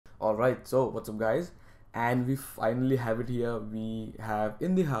Alright, so what's up guys, and we finally have it here. We have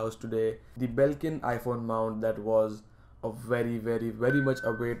in the house today the Belkin iPhone mount that was a very much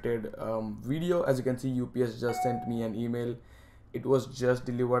awaited video. As you can see, UPS just sent me an email. It was just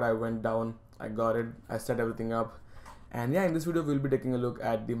delivered. I went down, I got it, I set everything up, and yeah, in this video we'll be taking a look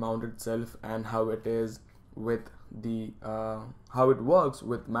at the mount itself and how it is with the how it works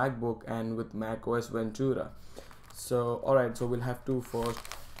with MacBook and with macOS Ventura. So alright, so we'll have to first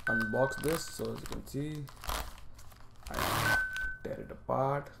unbox this. So as you can see, I tear it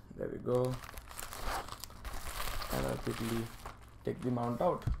apart. There we go, and I'll quickly take the mount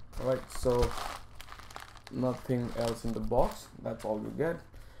out. Alright, so nothing else in the box, that's all we get.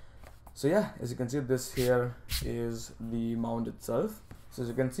 So yeah, as you can see, this here is the mount itself. So as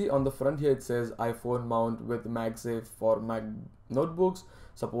you can see on the front here, it says iPhone mount with MagSafe for Mac notebooks,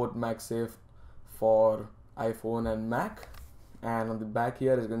 support MagSafe for iPhone and Mac. And on the back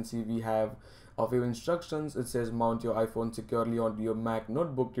here, as you can see, we have a few instructions. It says mount your iPhone securely onto your Mac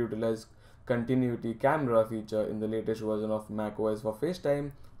notebook to utilize Continuity Camera feature in the latest version of macOS for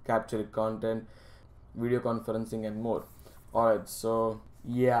FaceTime, capture content, video conferencing, and more. Alright, so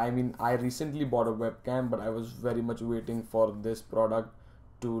yeah, I mean, I recently bought a webcam, but I was very much waiting for this product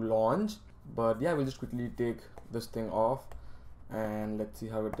to launch. But yeah, we'll just quickly take this thing off and let's see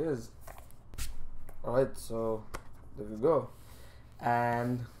how it is. Alright, so there we go.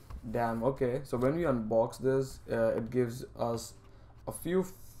 And damn, okay, so when we unbox this, it gives us a few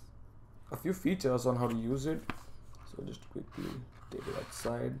features on how to use it. So just quickly take it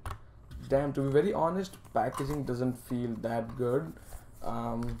outside. Damn, to be very honest, packaging doesn't feel that good.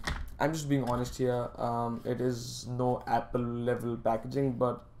 I'm just being honest here. It is no Apple level packaging,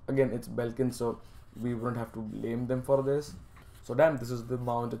 but again, it's Belkin, so we wouldn't have to blame them for this. So damn, this is the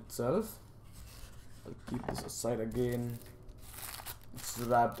mount itself. I'll keep this aside again. It's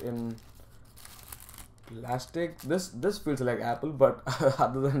wrapped in plastic. This feels like Apple, but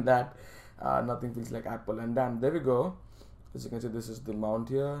other than that, nothing feels like Apple. And damn, there we go. As you can see, this is the mount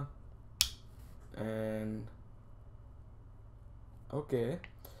here. And okay,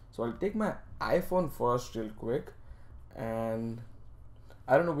 so I'll take my iPhone first real quick, and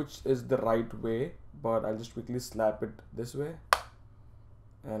I don't know which is the right way, but I'll just quickly slap it this way.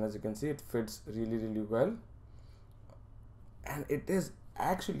 And as you can see, it fits really well, and it is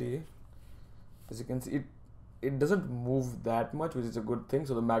actually, as you can see, it doesn't move that much, which is a good thing.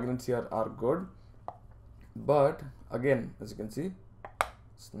 So the magnets here are good, but again, as you can see,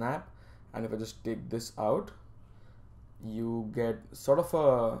 snap. And if I just take this out, you get sort of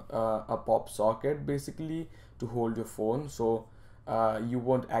a pop socket basically to hold your phone. So you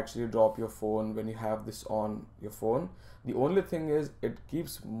won't actually drop your phone when you have this on your phone. The only thing is it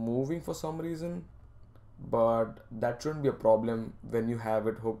keeps moving for some reason, but that shouldn't be a problem when you have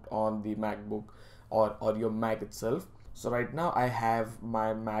it hooked on the MacBook or your Mac itself. So right now I have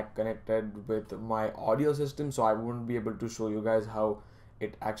my Mac connected with my audio system, so I won't be able to show you guys how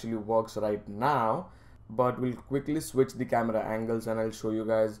it actually works right now, but we'll quickly switch the camera angles and I'll show you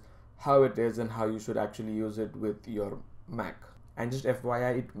guys how it is and how you should actually use it with your Mac. And just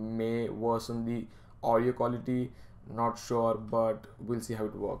FYI, it may worsen the audio quality, not sure, but we'll see how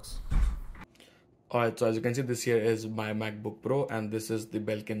it works. Alright, so as you can see, this here is my MacBook Pro and this is the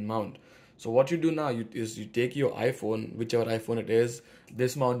Belkin mount. So what you do now is you take your iPhone, whichever iPhone it is.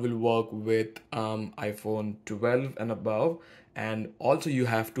 This mount will work with iPhone 12 and above, and also you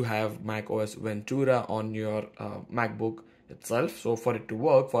have to have macOS Ventura on your MacBook itself. So for it to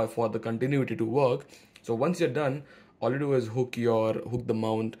work, for the continuity to work, so once you're done, all you do is hook the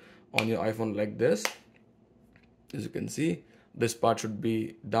mount on your iPhone like this. As you can see, this part should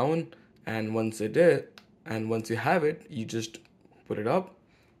be down, and once you have it, you just put it up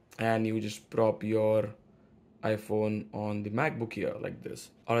and you just prop your iPhone on the MacBook here like this.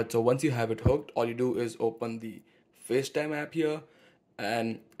 Alright, so once you have it hooked, all you do is open the FaceTime app here,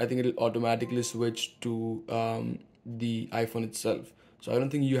 and I think it'll automatically switch to the iPhone itself. So I don't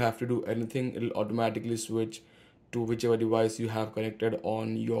think you have to do anything. It'll automatically switch to whichever device you have connected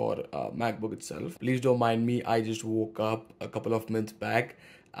on your MacBook itself. Please don't mind me, I just woke up a couple of minutes back,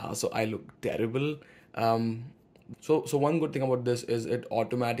 so I look terrible. So one good thing about this is it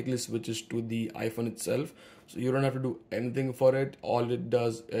automatically switches to the iPhone itself, so you don't have to do anything for it. All it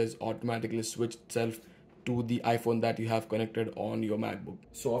does is automatically switch itself to the iPhone that you have connected on your MacBook.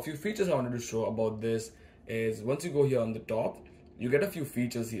 So a few features I wanted to show about this is, once you go here on the top, you get a few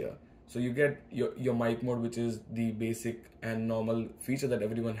features here. So you get your mic mode, which is the basic and normal feature that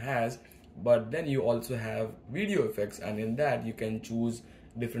everyone has, but then you also have video effects, and in that you can choose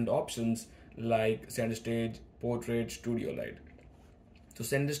different options like center stage, portrait, studio light. So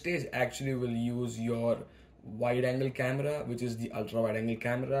center stage actually will use your wide angle camera, which is the ultra wide angle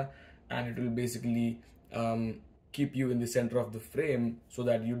camera, and it will basically keep you in the center of the frame so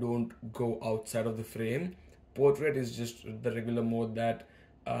that you don't go outside of the frame. Portrait is just the regular mode that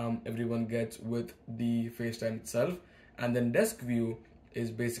everyone gets with the FaceTime itself, and then desk view is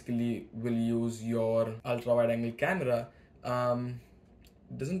basically will use your ultra wide angle camera.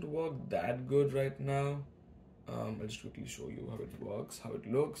 Doesn't work that good right now. I'll just quickly show you how it works, how it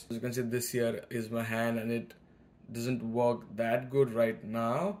looks. As you can see, this here is my hand and it doesn't work that good right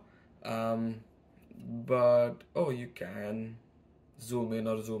now. But you can zoom in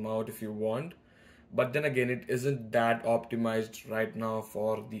or zoom out if you want. But then again, it isn't that optimized right now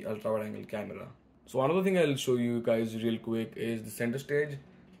for the ultra wide angle camera. So another thing I'll show you guys real quick is the center stage.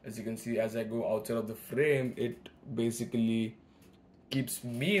 As you can see, as I go outside of the frame, it basically keeps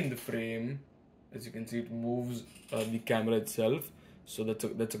me in the frame. As you can see, it moves the camera itself, so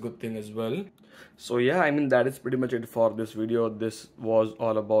that's a good thing as well. So yeah, I mean, that is pretty much it for this video. This was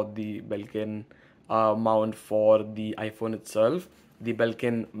all about the Belkin mount for the iPhone itself, the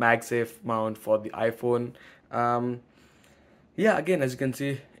Belkin Magsafe mount for the iPhone. Yeah, again, as you can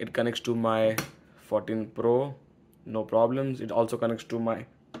see, it connects to my 14 Pro, no problems. It also connects to my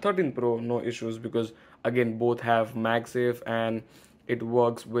 13 Pro, no issues, because again, both have MagSafe and it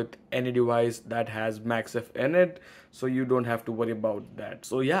works with any device that has MagSafe in it, so you don't have to worry about that.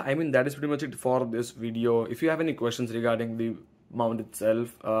 So yeah, I mean, that is pretty much it for this video. If you have any questions regarding the mount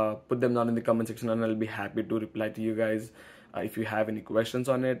itself, put them down in the comment section and I'll be happy to reply to you guys if you have any questions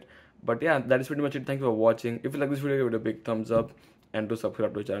on it. But yeah, that is pretty much it. Thank you for watching. If you like this video, give it a big thumbs up and do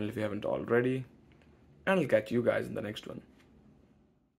subscribe to the channel if you haven't already, and I'll catch you guys in the next one.